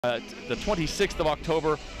The 26th of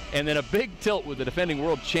October, and then a big tilt with the defending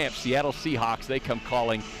world champs, Seattle Seahawks. They come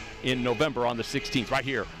calling in November on the 16th, right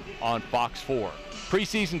here on Fox 4.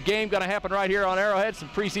 Preseason game going to happen right here on Arrowhead. Some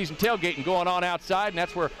preseason tailgating going on outside, and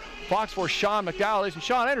that's where Fox 4's Sean McDowell is. And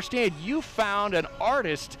Sean, I understand you found an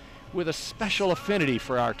artist with a special affinity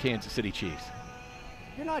for our Kansas City Chiefs.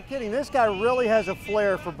 You're not kidding. This guy really has a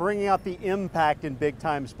flair for bringing out the impact in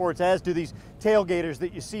big-time sports, as do these tailgaters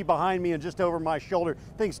that you see behind me and just over my shoulder.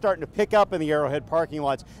 Things starting to pick up in the Arrowhead parking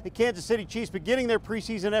lots. The Kansas City Chiefs beginning their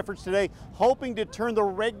preseason efforts today, hoping to turn the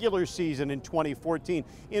regular season in 2014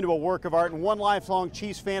 into a work of art. And one lifelong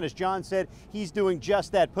Chiefs fan, as John said, he's doing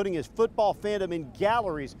just that, putting his football fandom in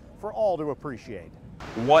galleries for all to appreciate.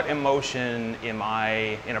 What emotion am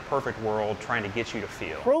I, in a perfect world, trying to get you to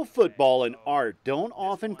feel? Pro football and art don't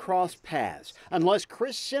often cross paths unless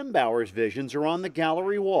Chris Simbauer's visions are on the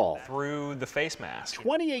gallery wall. Through the face mask.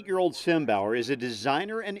 28-year-old Simbauer is a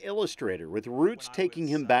designer and illustrator with roots taking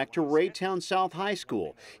him back to Raytown South High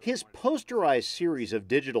School. His posterized series of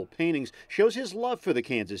digital paintings shows his love for the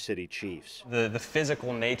Kansas City Chiefs. The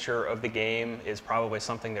physical nature of the game is probably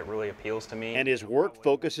something that really appeals to me. And his work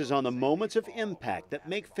focuses on the moments of impact that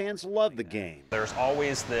make fans love the game. There's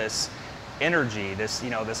always this energy, this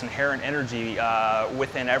inherent energy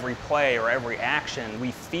within every play or every action.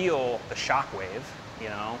 We feel the shockwave.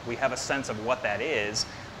 We have a sense of what that is,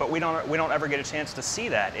 but we don't ever get a chance to see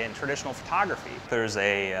that in traditional photography. There's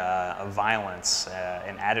a violence,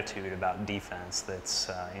 an attitude about defense that's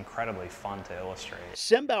incredibly fun to illustrate.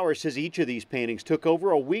 Simbauer says each of these paintings took over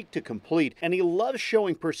a week to complete, and he loves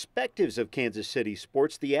showing perspectives of Kansas City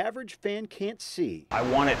sports the average fan can't see. I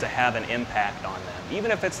want it to have an impact on them, even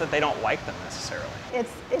if it's that they don't like them necessarily.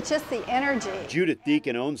 It's just the energy. Judith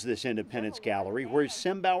Deacon owns this Independence Gallery where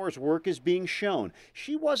Simbauer's work is being shown.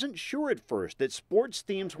 She wasn't sure at first that sports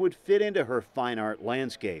themes would fit into her fine art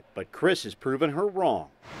landscape, but Chris has proven her wrong.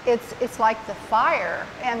 It's like the fire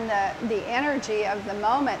and the energy of the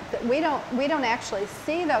moment. That we don't actually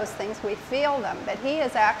see those things, we feel them, but he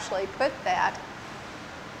has actually put that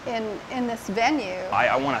in this venue.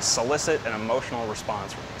 I want to solicit an emotional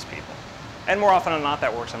response from these people, and more often than not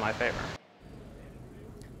that works in my favor.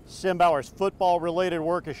 Simbauer's football-related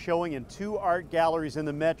work is showing in 2 art galleries in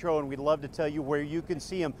the metro, and we'd love to tell you where you can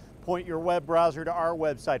see him. Point your web browser to our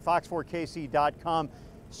website, fox4kc.com.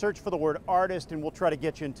 Search for the word artist, and we'll try to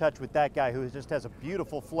get you in touch with that guy who just has a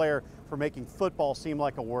beautiful flair for making football seem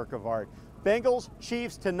like a work of art. Bengals,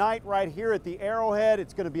 Chiefs tonight right here at the Arrowhead.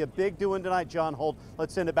 It's going to be a big doing tonight. John Holt,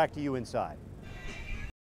 let's send it back to you inside.